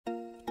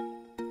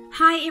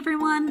Hi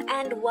everyone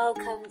and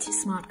welcome to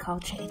Smart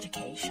Culture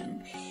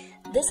Education.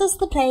 This is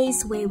the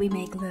place where we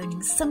make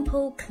learning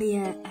simple,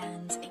 clear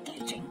and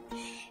engaging.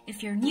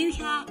 If you're new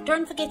here,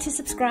 don't forget to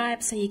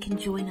subscribe so you can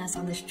join us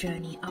on this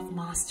journey of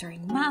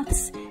mastering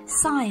maths,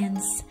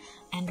 science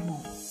and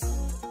more.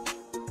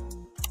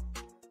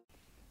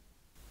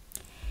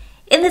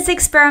 In this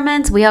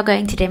experiment, we are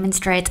going to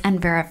demonstrate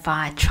and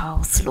verify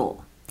Charles'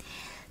 law.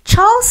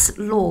 Charles'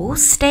 law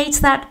states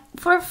that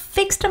for a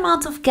fixed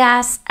amount of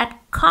gas at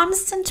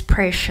constant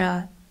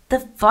pressure,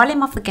 the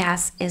volume of the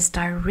gas is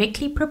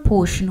directly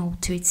proportional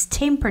to its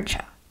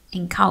temperature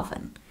in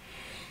Kelvin.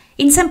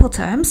 In simple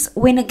terms,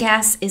 when a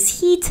gas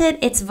is heated,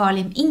 its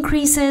volume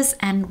increases,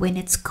 and when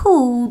it's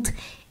cooled,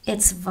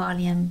 its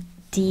volume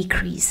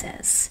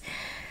decreases.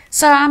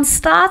 So I'm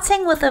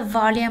starting with a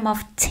volume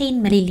of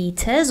 10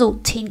 milliliters or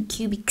 10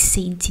 cubic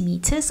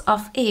centimeters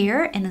of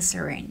air in a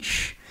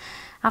syringe.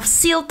 I've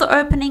sealed the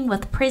opening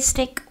with press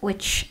stick,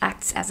 which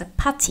acts as a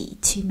putty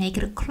to make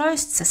it a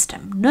closed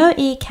system. No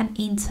air can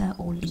enter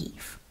or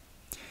leave.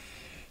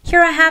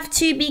 Here I have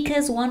two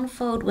beakers, one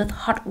filled with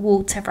hot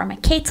water from a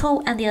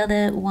kettle and the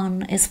other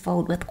one is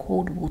filled with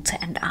cold water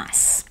and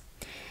ice.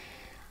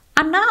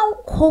 I'm now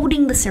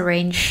holding the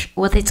syringe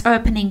with its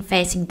opening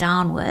facing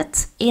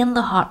downwards in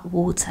the hot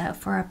water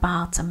for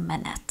about a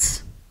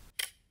minute.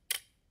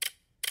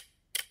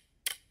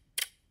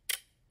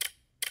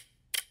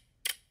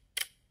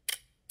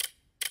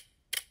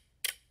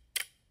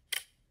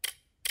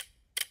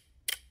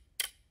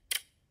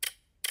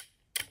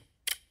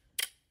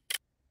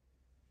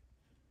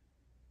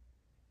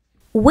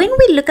 When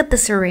we look at the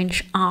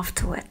syringe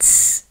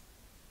afterwards,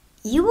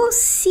 you will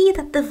see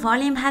that the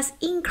volume has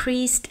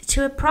increased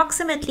to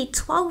approximately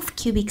 12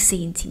 cubic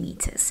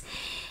centimeters.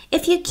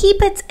 If you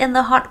keep it in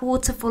the hot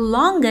water for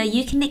longer,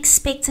 you can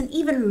expect an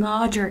even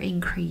larger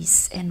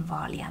increase in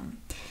volume.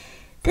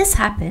 This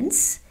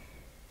happens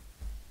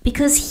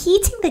because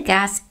heating the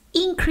gas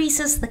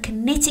increases the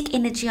kinetic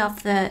energy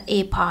of the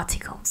air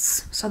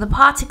particles. So the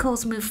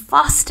particles move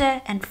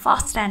faster and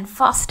faster and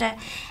faster,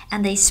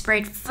 and they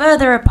spread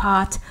further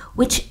apart,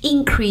 which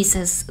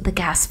increases the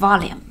gas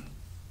volume.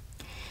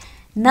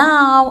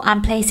 Now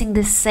I'm placing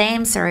the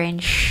same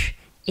syringe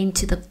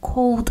into the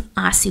cold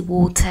icy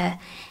water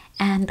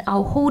and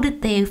I'll hold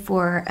it there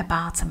for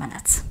about a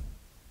minute.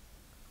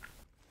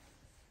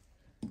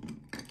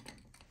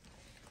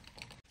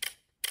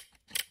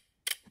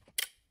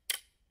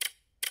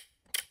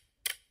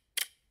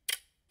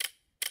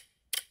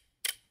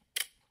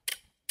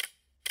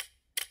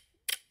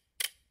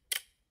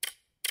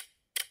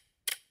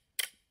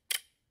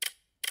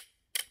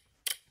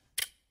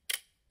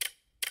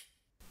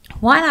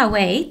 While I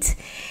wait,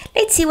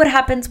 let's see what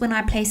happens when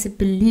I place a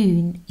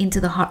balloon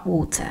into the hot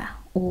water,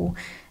 or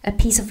a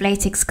piece of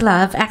latex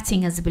glove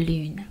acting as a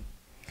balloon.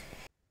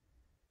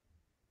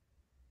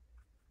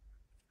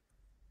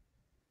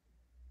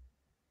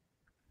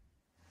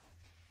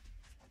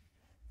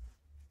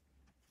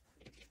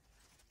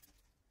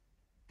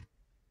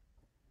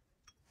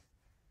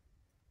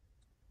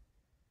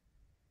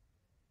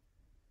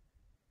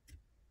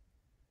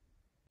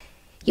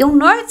 You'll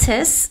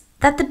notice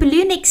that the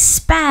balloon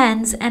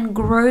expands and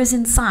grows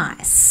in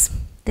size.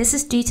 This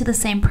is due to the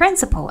same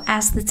principle.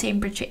 As the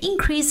temperature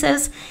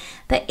increases,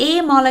 the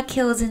air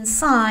molecules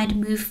inside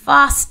move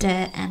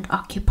faster and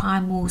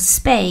occupy more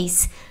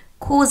space,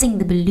 causing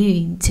the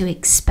balloon to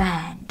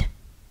expand.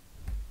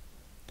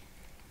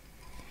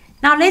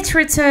 Now let's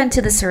return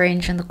to the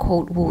syringe in the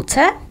cold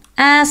water.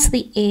 As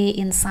the air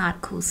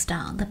inside cools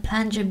down, the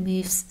plunger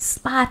moves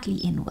slightly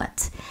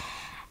inward,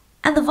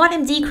 and the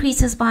volume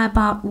decreases by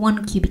about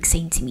 1 cubic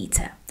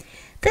centimeter.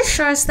 This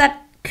shows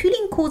that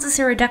cooling causes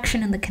a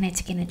reduction in the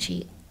kinetic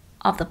energy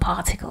of the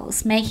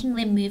particles, making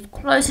them move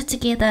closer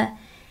together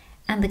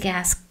and the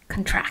gas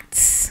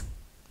contracts.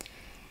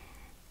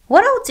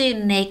 What I'll do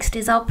next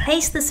is I'll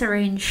place the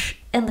syringe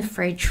in the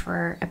fridge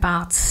for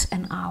about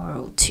an hour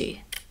or two.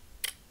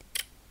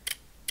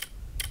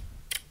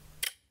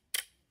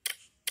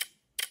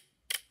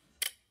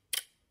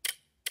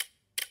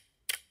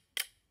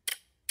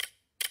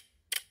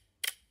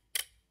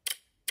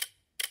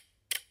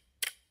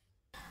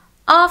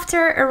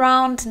 After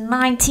around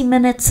 90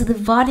 minutes, the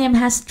volume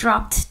has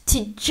dropped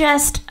to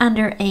just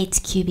under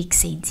 8 cubic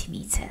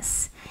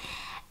centimeters.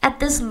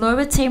 At this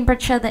lower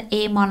temperature, the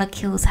air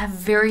molecules have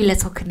very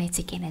little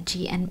kinetic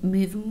energy and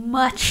move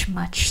much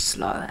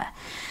slower.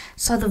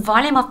 So the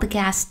volume of the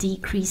gas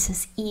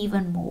decreases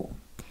even more.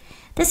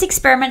 This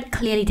experiment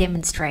clearly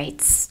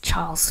demonstrates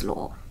Charles'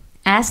 law.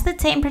 As the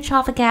temperature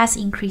of a gas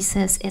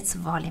increases, its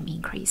volume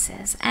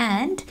increases,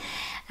 and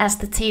as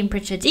the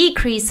temperature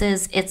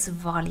decreases, its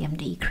volume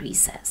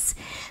decreases.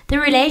 The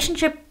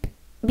relationship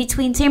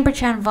between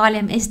temperature and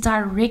volume is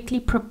directly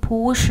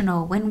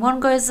proportional. When one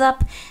goes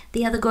up,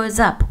 the other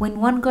goes up. When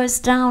one goes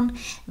down,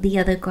 the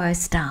other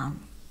goes down.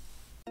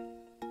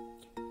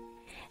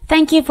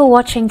 Thank you for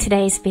watching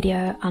today's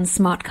video on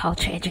Smart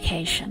Culture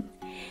Education.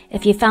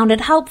 If you found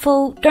it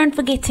helpful, don't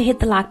forget to hit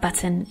the like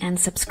button and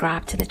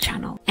subscribe to the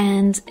channel.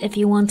 And if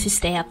you want to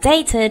stay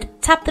updated,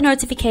 tap the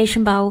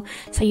notification bell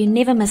so you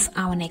never miss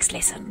our next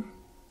lesson.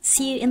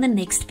 See you in the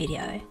next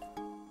video.